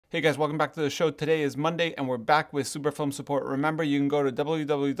Hey guys, welcome back to the show. Today is Monday and we're back with Super Film Support. Remember, you can go to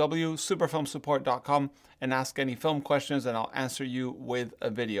www.superfilmsupport.com and ask any film questions and I'll answer you with a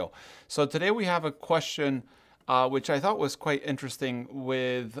video. So today we have a question which I thought was quite interesting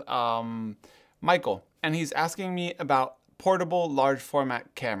with Michael. And he's asking me about portable large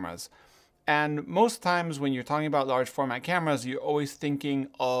format cameras. And most times when you're talking about large format cameras, you're always thinking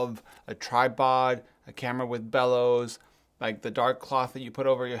of a tripod, a camera with bellows, like the dark cloth that you put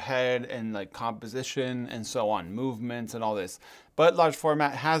over your head, and like composition and so on, movements and all this. But large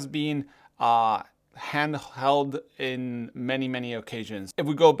format has been handheld in many occasions. If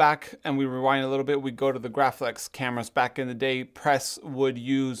we go back and we rewind a little bit, we go to the Graflex cameras. Back in the day, press would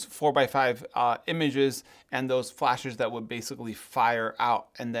use 4x5 images and those flashes that would basically fire out,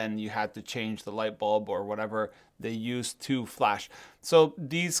 and then you had to change the light bulb or whatever they used to flash. So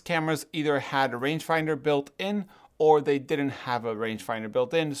these cameras either had a rangefinder built in or they didn't have a rangefinder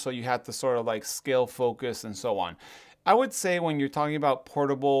built in, so you had to sort of like scale focus and so on. I would say when you're talking about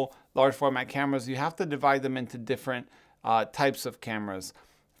portable large format cameras, you have to divide them into different types of cameras.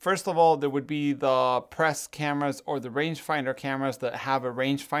 First of all, there would be the press cameras or the rangefinder cameras that have a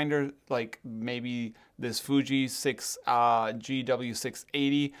rangefinder, like maybe this Fuji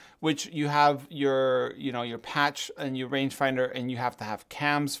GW680, which you have your patch and your rangefinder, and you have to have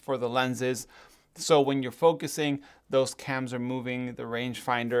cams for the lenses. So when you're focusing, those cams are moving the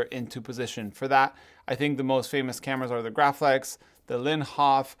rangefinder into position. For that, I think the most famous cameras are the Graflex, the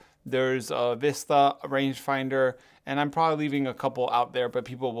Linhof, there's a Vista rangefinder, and I'm probably leaving a couple out there, but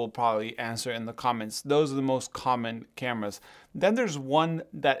people will probably answer in the comments. Those are the most common cameras. Then there's one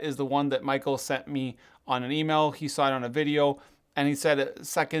that is the one that Michael sent me on an email. He saw it on a video, and he said at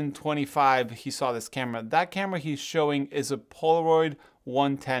second 25, he saw this camera. That camera he's showing is a Polaroid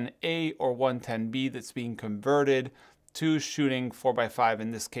 110A or 110B that's being converted to shooting 4x5, in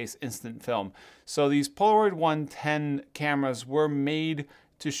this case instant film. So these Polaroid 110 cameras were made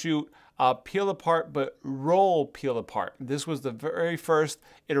to shoot peel apart but roll peel apart. This was the very first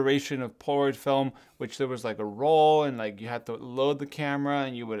iteration of Polaroid film, which there was like a roll and like you had to load the camera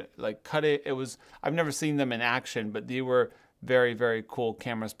and you would like cut it. I've never seen them in action, but they were very cool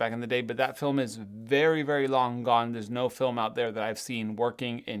cameras back in the day. But that film is very long gone. There's no film out there that I've seen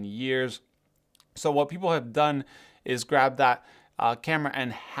working in years. So what people have done is grab that camera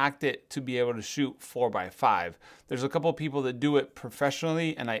and hacked it to be able to shoot 4x5. There's a couple of people that do it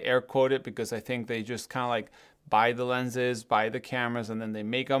professionally, and I air quote it because I think they just kind of like buy the lenses, buy the cameras, and then they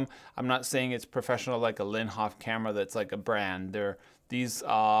make them. I'm not saying it's professional like a Linhof camera that's like a brand. These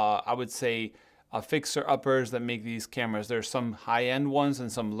I would say fixer-uppers that make these cameras. There's some high-end ones and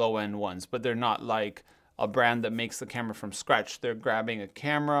some low-end ones, but they're not like a brand that makes the camera from scratch. They're grabbing a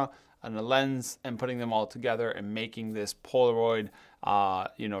camera and a lens and putting them all together and making this Polaroid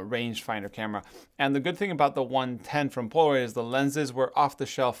rangefinder camera. And the good thing about the 110 from Polaroid is the lenses were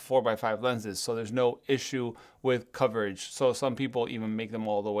off-the-shelf 4x5 lenses, so there's no issue with coverage. So some people even make them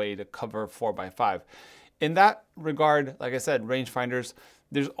all the way to cover 4x5. In that regard, like I said, rangefinders.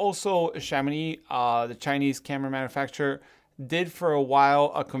 There's also Chamonix, the Chinese camera manufacturer, did for a while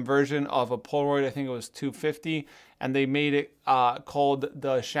a conversion of a Polaroid, I think it was 250, and they made it called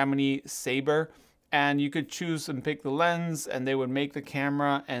the Chamonix Saber. And you could choose and pick the lens, and they would make the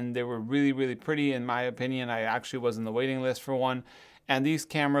camera, and they were really pretty in my opinion. I actually was in the waiting list for one. And these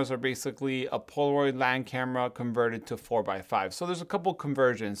cameras are basically a Polaroid land camera converted to 4x5. So there's a couple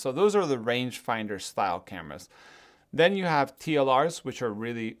conversions. So those are the rangefinder style cameras. Then you have TLRs, which are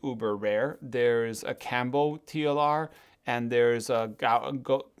really uber rare. There's a Cambo TLR, and there's a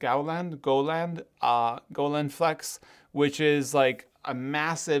Goland Flex, which is like a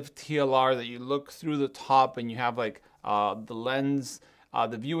massive TLR that you look through the top and you have like the lens,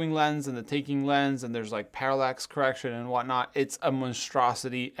 the viewing lens and the taking lens, and there's like parallax correction and whatnot. It's a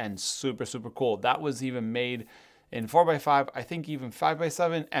monstrosity and super cool. That was even made in 4x5, I think even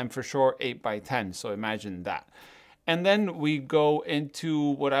 5x7, and for sure 8x10. So imagine that. And then we go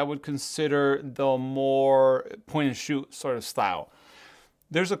into what I would consider the more point and shoot sort of style.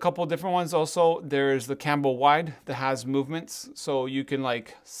 There's a couple different ones also. There's the Cambo Wide that has movements. So you can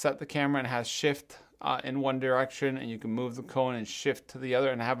like set the camera and it has shift in one direction, and you can move the cone and shift to the other.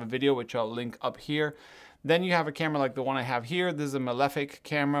 And I have a video which I'll link up here. Then you have a camera like the one I have here. This is a Malefic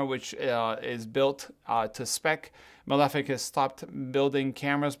camera, which is built to spec. Malefic has stopped building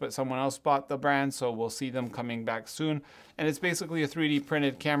cameras, but someone else bought the brand, so we'll see them coming back soon. And it's basically a 3D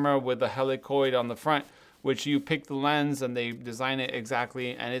printed camera with a helicoid on the front, which you pick the lens and they design it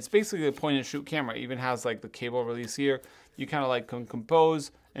exactly. And it's basically a point and shoot camera. It even has like the cable release here. You kind of like can compose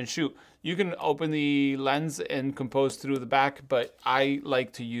and shoot. You can open the lens and compose through the back, but I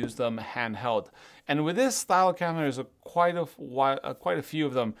like to use them handheld. And with this style of camera, there's quite a few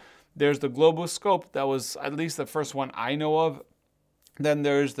of them. There's the global scope, that was at least the first one I know of. Then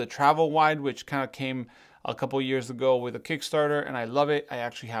there's the travel wide, which kind of came a couple years ago with a Kickstarter, and I love it. I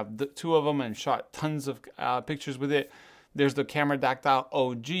actually have two of them and shot tons of pictures with it. There's the Camera Dactyl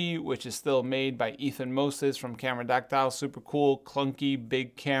OG, which is still made by Ethan Moses from Camera Dactyl. Super cool, clunky,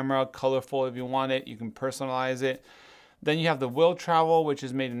 big camera, colorful if you want it. You can personalize it. Then you have the Will Travel, which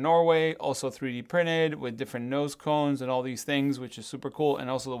is made in Norway, also 3D printed with different nose cones and all these things, which is super cool. And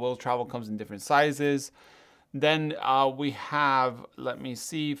also the Will Travel comes in different sizes. Then we have, let me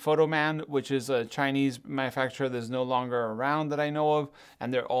see, Photoman, which is a Chinese manufacturer that's no longer around that I know of.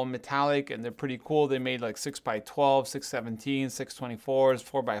 And they're all metallic and they're pretty cool. They made like 6x12, 617, 624s,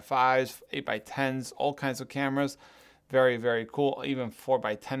 4x5s, 8x10s, all kinds of cameras. Very, very cool. Even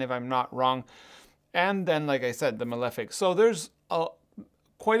 4x10 if I'm not wrong. And then, like I said, the Malefic. So there's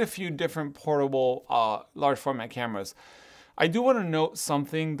quite a few different portable large format cameras. I do want to note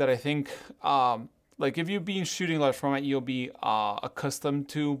something that I think, like if you've been shooting large format, you'll be accustomed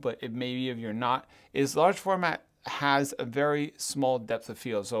to, but maybe if you're not, is large format has a very small depth of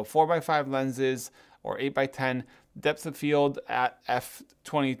field. So 4x5 lenses or 8x10, depth of field at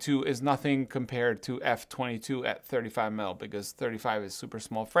f22 is nothing compared to f22 at 35mm, because 35 is super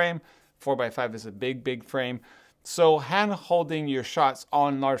small frame. 4x5 is a big, big frame. So hand holding your shots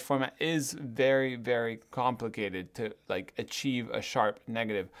on large format is very, very complicated to like achieve a sharp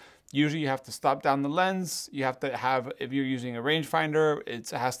negative. Usually you have to stop down the lens. You have to have, if you're using a rangefinder, it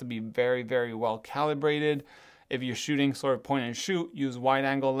has to be very, very well calibrated. If you're shooting sort of point and shoot, use wide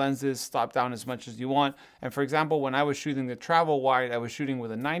angle lenses, stop down as much as you want. And for example, when I was shooting the travel wide, I was shooting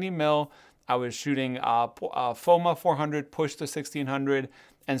with a 90mm. I was shooting FOMA 400 push to 1600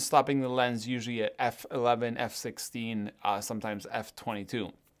 and stopping the lens usually at f11, f16, sometimes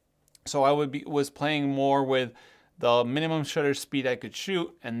f22. So I was playing more with the minimum shutter speed I could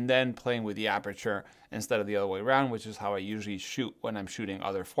shoot and then playing with the aperture instead of the other way around, which is how I usually shoot when I'm shooting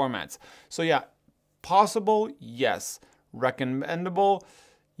other formats. So yeah, possible, yes. Recommendable,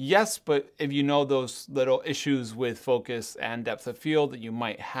 yes, but if you know those little issues with focus and depth of field that you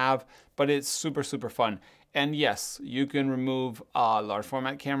might have, but it's super, super fun. And yes, you can remove a large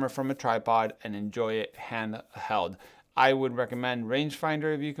format camera from a tripod and enjoy it handheld. I would recommend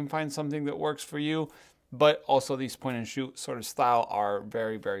rangefinder if you can find something that works for you, but also these point and shoot sort of style are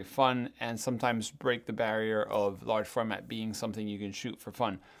very, very fun and sometimes break the barrier of large format being something you can shoot for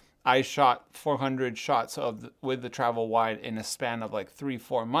fun. I shot 400 shots with the travel wide in a span of like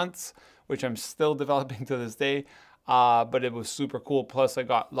 3-4 months, which I'm still developing to this day. But it was super cool. Plus I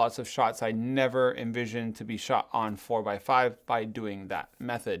got lots of shots I never envisioned to be shot on 4x5 by doing that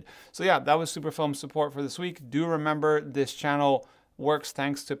method. So yeah, that was Super Film support for this week. Do remember this channel works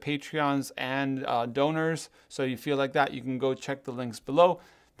thanks to Patreons and donors. So if you feel like that, you can go check the links below.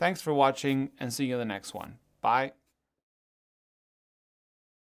 Thanks for watching and see you in the next one. Bye.